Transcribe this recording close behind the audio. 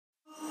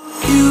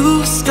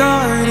You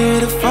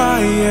started a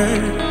fire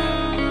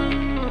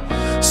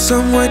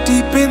somewhere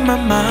deep in my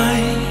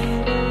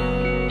mind.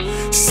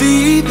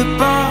 See the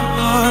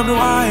barbed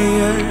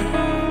wire,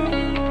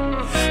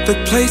 the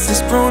place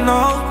is grown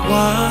all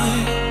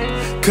wide.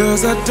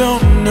 'Cause I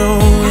don't know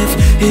if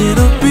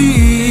it'll be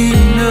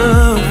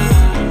enough,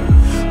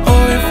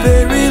 or if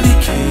they really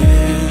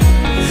care.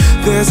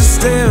 There's a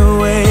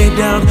stairway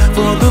down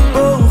for the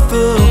both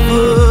of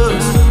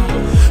us,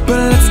 but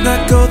let's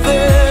not go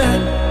there.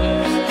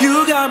 You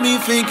got me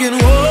thinking,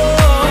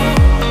 whoa,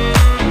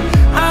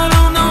 I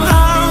don't know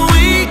how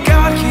we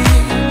got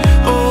here.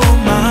 Oh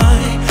my,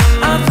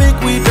 I think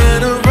we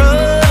better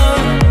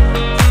run.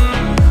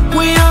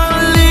 We ought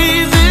to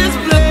leave this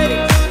place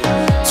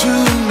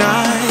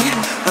tonight,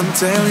 I'm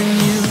telling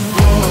you.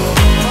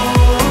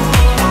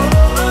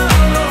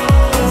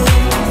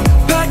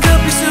 Pack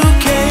up your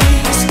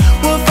suitcase,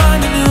 we'll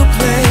find a new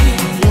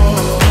place.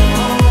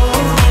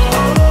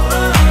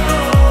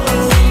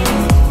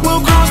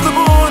 We'll cross the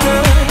border,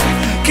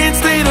 can't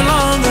stay no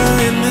longer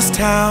in this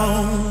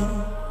town.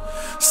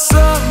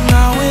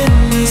 Somehow in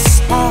this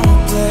small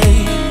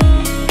place,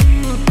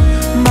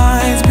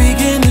 minds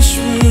begin to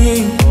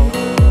shrink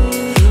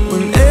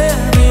when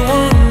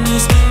everyone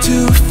is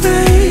too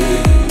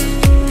fake.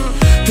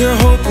 Your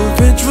hope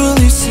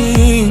eventually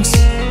sinks,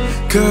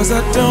 'cause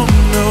I don't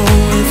know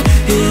if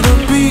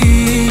it'll be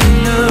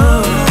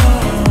enough,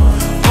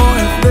 or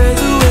if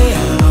there's a way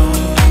out.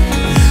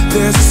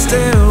 There's a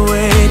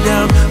stairway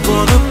down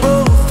for the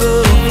both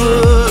of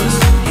us,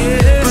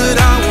 but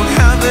I won't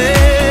have it.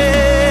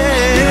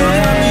 You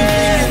got me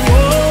thinking,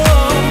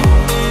 whoa,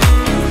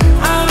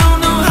 I don't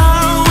know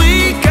how we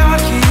got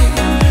here.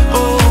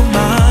 Oh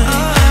my,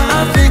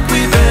 I think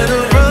we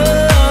better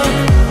run.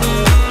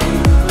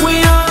 We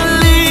ought to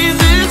leave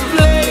this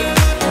place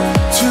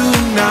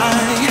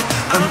tonight,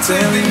 I'm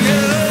telling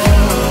you.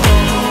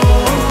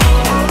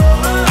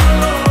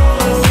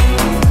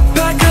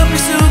 Pack up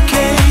your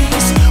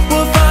suitcase,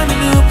 we'll find a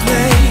new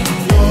place.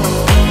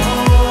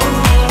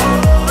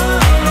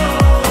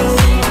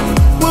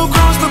 We'll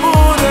cross the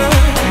border,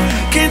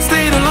 can't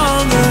stay no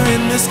longer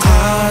in this town.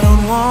 I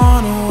don't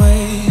wanna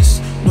waste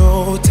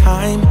no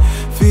time,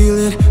 feel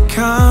it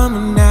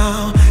coming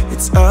now,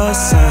 it's a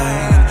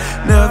sign.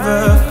 Never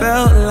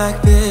felt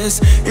like this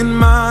in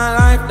my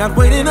life, not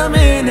waiting a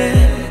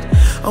minute,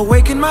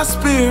 awaken my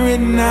spirit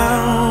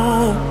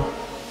now.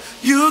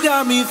 You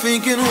got me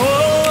thinking,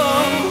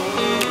 whoa,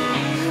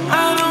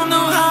 I don't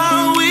know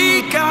how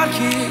we got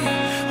here.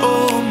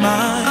 Oh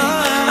my,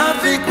 I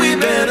think we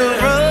better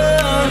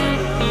run.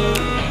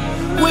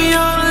 We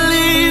ought to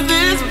leave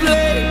this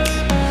place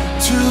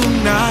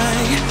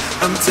tonight,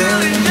 I'm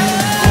telling you.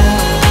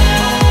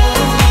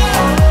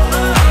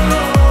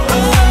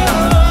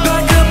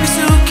 Pack up your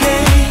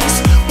suitcase,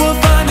 we'll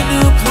find a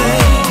new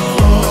place.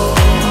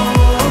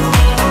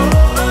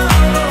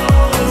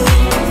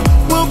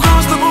 We'll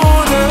cross the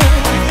border,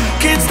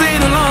 can't stay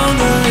no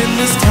longer in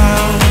this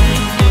town.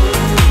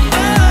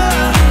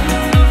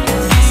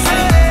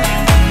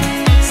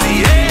 See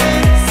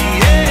it, see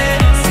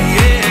it, see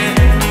it.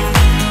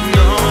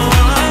 No.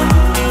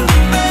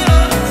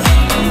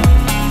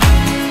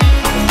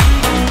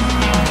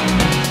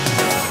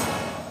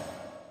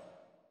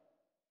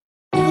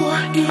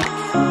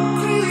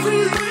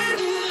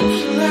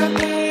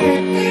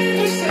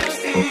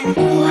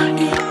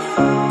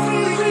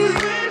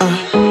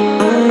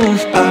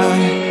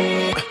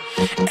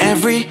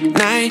 Every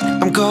night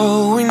I'm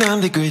going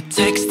on the grid,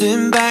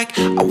 texting back,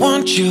 I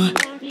want you,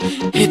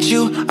 hit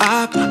you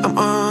up, I'm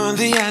on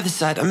the other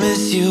side. I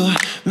miss you,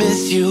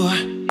 miss you.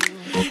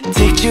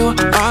 Take you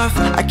off,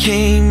 I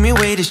came in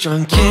way too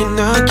strong,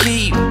 cannot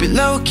keep it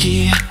low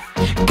key.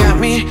 Got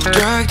me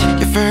drugged,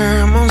 your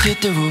pheromones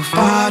hit the roof,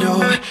 auto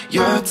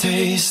your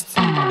taste.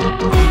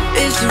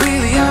 It's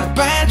really a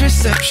bad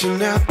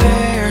reception out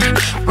there,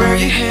 where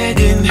you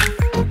heading?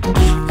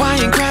 Why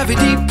ain't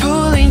gravity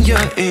pulling you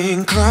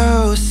in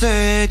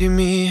closer to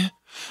me?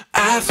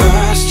 I've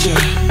lost you,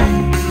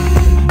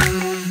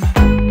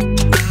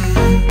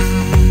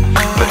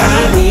 but I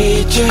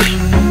need you,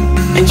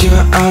 and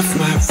you're off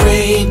my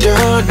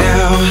radar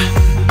now.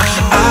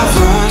 I've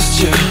lost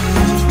you,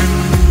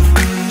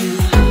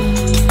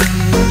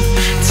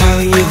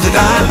 telling you that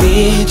I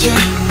need you,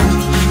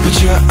 but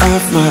you're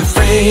off my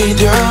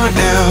radar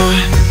now.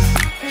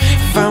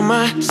 Found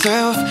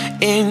myself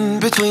in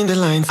between the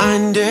lines,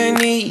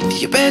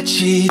 underneath your bed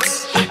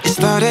sheets. It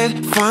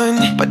started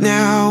fun, but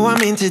now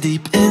I'm in too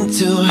deep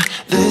into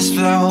this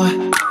flow.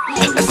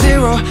 A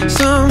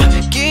zero-sum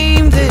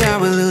game that I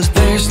will lose,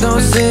 there's no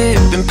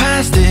zipping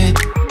past it.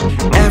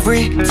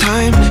 Every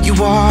time you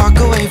walk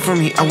away from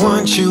me, I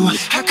want you.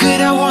 How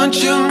could I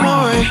want you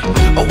more?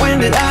 Or when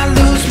did I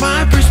lose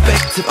my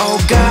perspective? Oh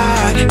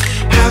God,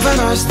 have I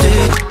lost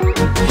it?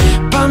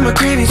 But my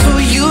cravings for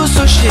you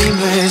so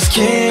shameless,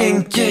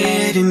 can't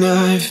get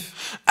enough.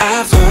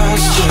 I've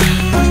lost you,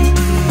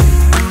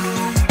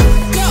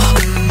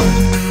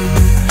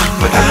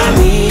 but I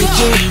need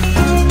you,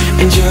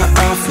 and you're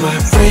off my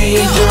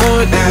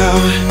radar now.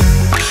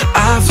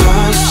 I've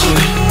lost you,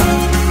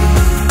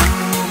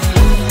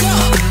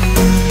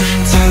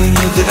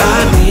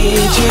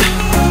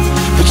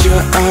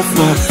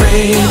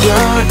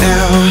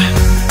 now.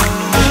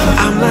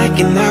 I'm like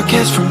an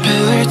outcast from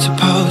pillar to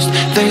post.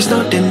 There's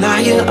no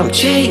denial, I'm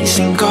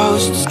chasing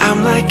ghosts.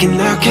 I'm like an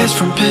outcast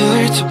from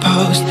pillar to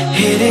post,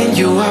 hitting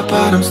you up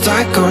but I'm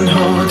stuck on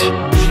hold.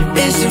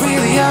 Is it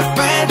really a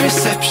bad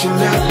reception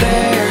out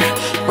there?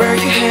 Where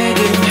you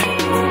heading?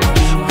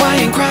 Why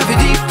ain't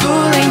gravity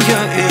pulling you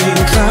in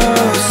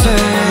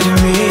closer to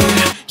me?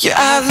 Yeah, I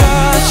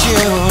lost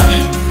you,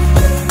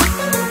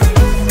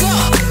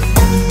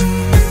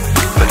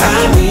 but I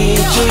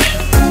need you,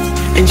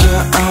 and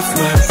you're off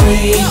my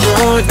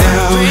radar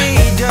now.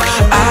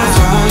 I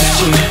lost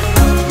you,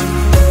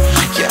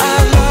 yeah, I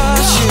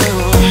lost you,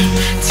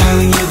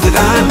 telling you that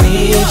I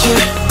need you,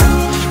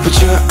 but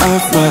you're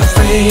off my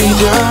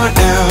radar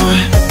now.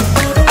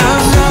 I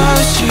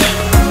lost you,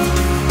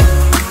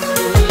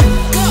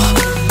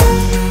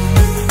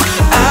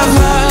 I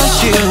lost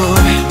you.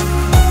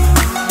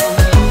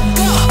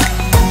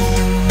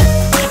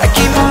 I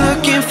keep on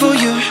looking for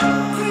you.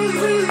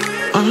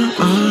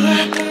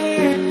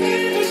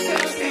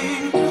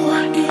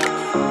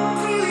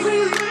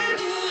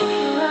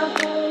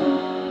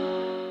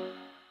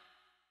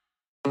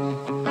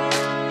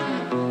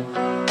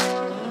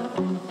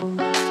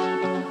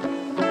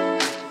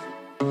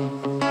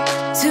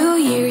 2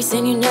 years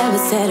and you never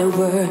said a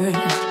word.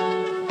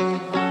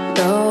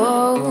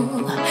 No,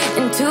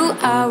 in 2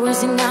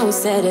 hours and now we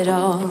said it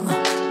all.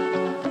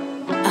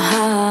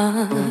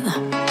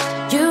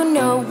 You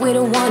know we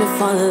don't wanna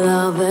fall in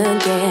love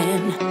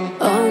again.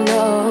 Oh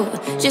no,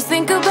 just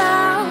think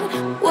about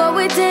what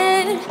we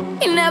did.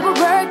 It never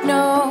worked,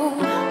 no.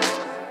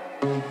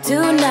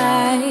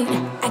 Tonight,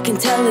 I can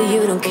tell that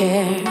you don't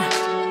care.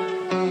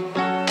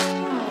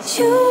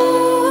 You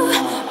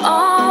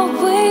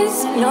always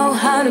know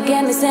how to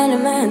get me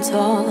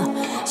sentimental.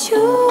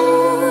 You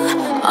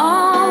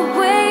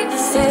always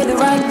say the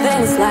right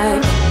things,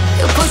 like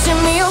you're pushing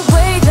me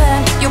away, then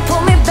you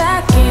pull me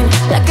back in.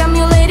 Like I'm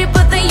your lady,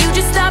 but then you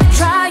just stop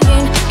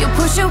trying. You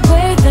push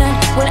away, then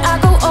when I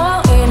go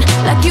all in,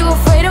 like you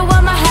afraid of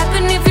what might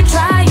happen if you're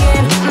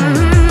trying.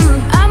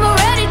 I'm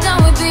already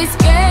done with these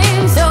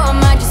games, so I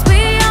might just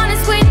be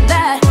honest with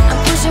that. I'm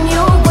pushing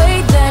you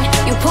away, then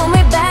you pull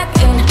me back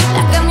in.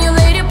 Like I'm your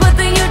lady, but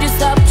then you just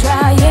stop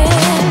trying.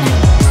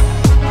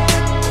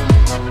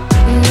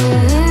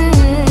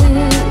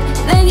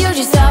 Then you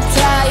just stop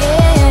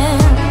trying.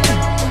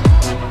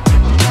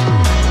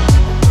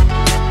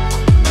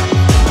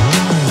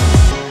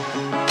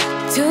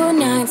 2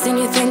 nights and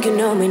you think you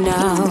know me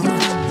now.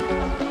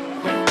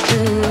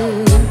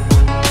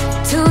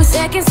 2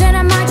 seconds and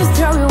I might just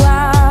throw you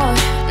out.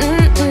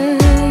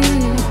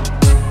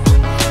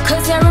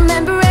 'Cause I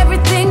remember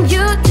everything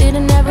you did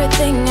and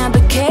everything I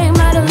became.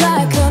 I don't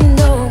like a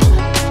no.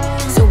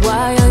 So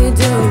why are you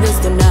doing this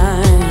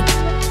tonight?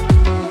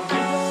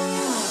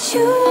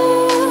 You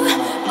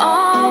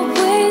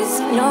always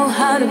know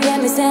how to get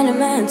me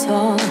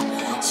sentimental.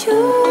 You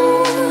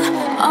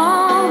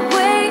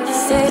always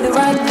say the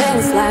right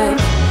things, like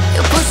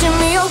you're pushing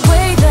me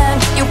away, then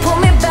you pull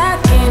me back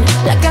in.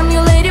 Like I'm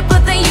your lady,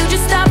 but then you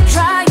just stop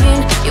trying.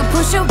 You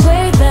push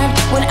away, then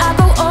when I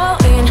go all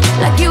in,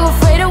 like you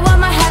afraid of what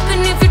might happen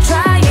if you're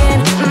trying.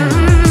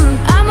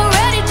 I'm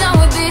already done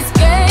with these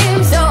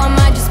games, so I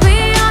might just be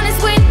honest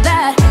with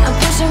that. I'm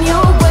pushing you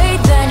away,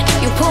 then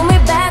you pull me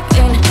back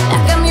in.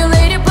 Like I'm your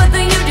lady, but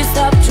then you just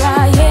stop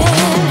trying.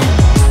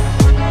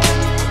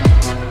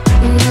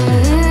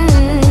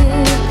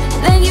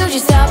 Then you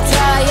just stop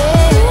trying.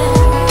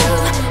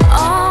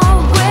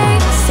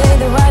 Always say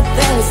the right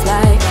things,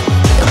 like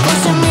you're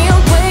pushing me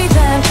away,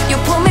 then you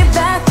pull me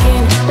back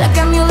in. Like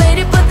I'm your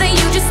lady, but then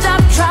you just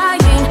stop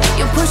trying.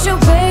 You push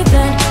away,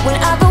 then when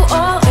I go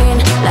all in,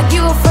 like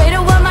you afraid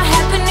of what might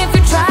happen if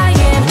you're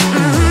trying.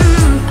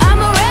 I'm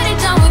already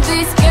done with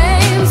these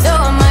games, so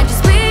I might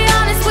just be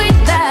honest with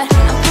that.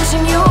 I'm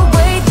pushing you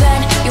away, then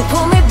you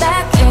pull me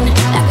back in.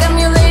 Like I'm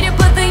your lady,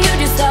 but then you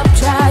just stop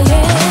trying.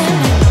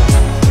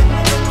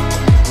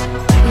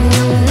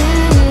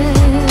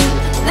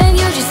 Then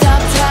you just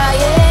stop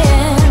trying.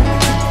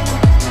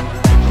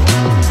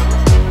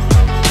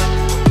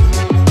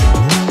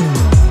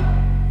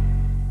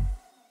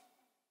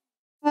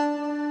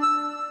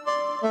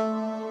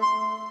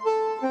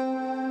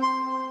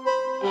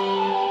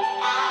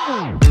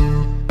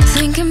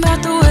 Thinking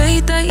about the way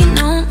that you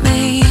know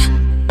me.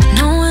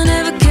 No one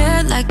ever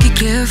cared like you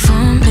care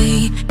for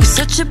me. You're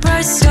such a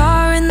bright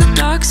star in the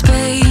dark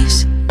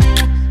space.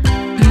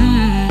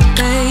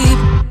 Babe,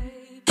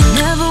 it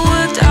never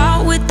worked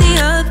out with the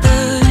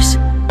others.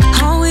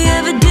 All we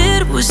ever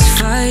did was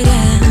fight,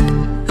 and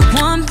at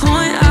one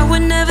point I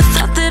would never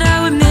thought that I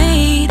would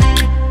meet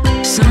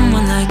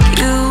someone like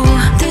you.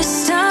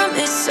 This time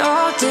it's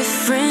all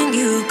different.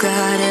 You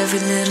got every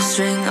little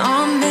string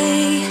on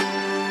me.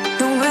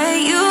 The way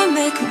you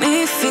make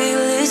me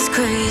feel is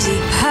crazy.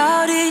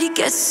 How did you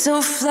get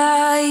so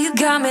fly? You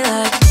got me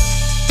like,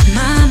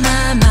 my,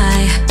 my, my.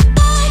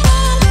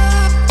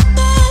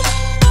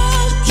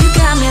 You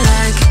got me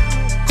like,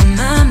 oh,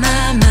 my,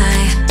 my, my.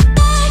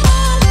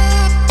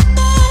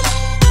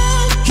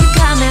 You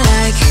got me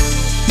like,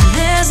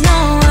 there's no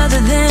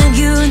other than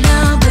you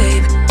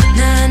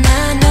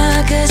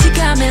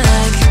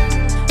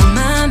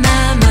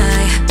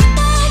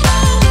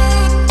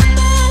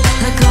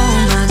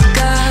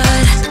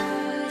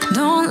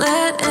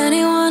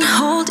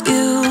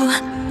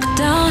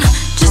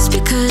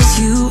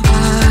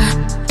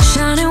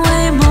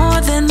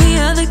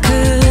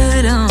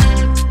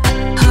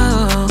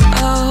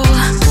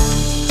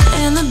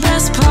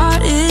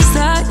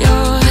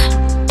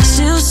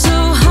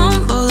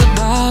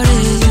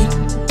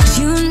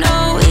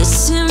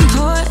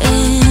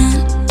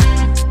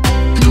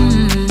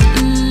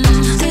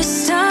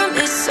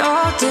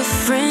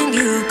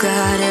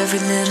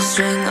little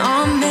string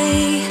on me.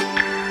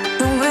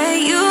 The way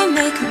you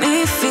make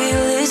me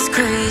feel is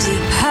crazy.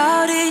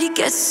 How did you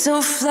get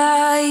so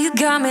fly? You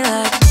got me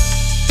like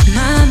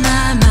my,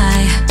 my, my.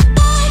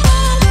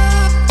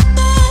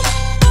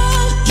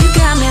 You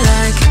got me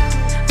like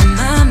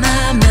my, my,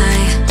 my.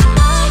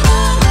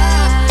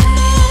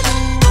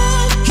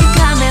 You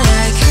got me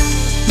like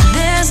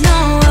there's no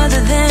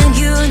other than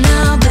you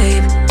now,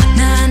 babe.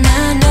 Nah,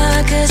 nah, nah,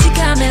 'cause you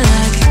got me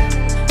like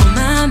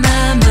my,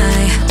 my, my.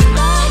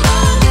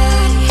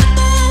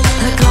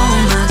 Like oh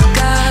my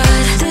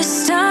God, this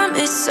time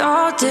it's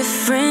all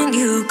different.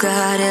 You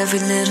got every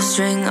little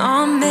string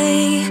on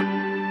me.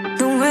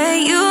 The way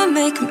you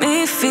make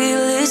me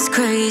feel is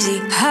crazy.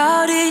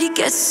 How did you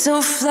get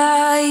so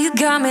fly? You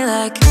got me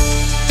like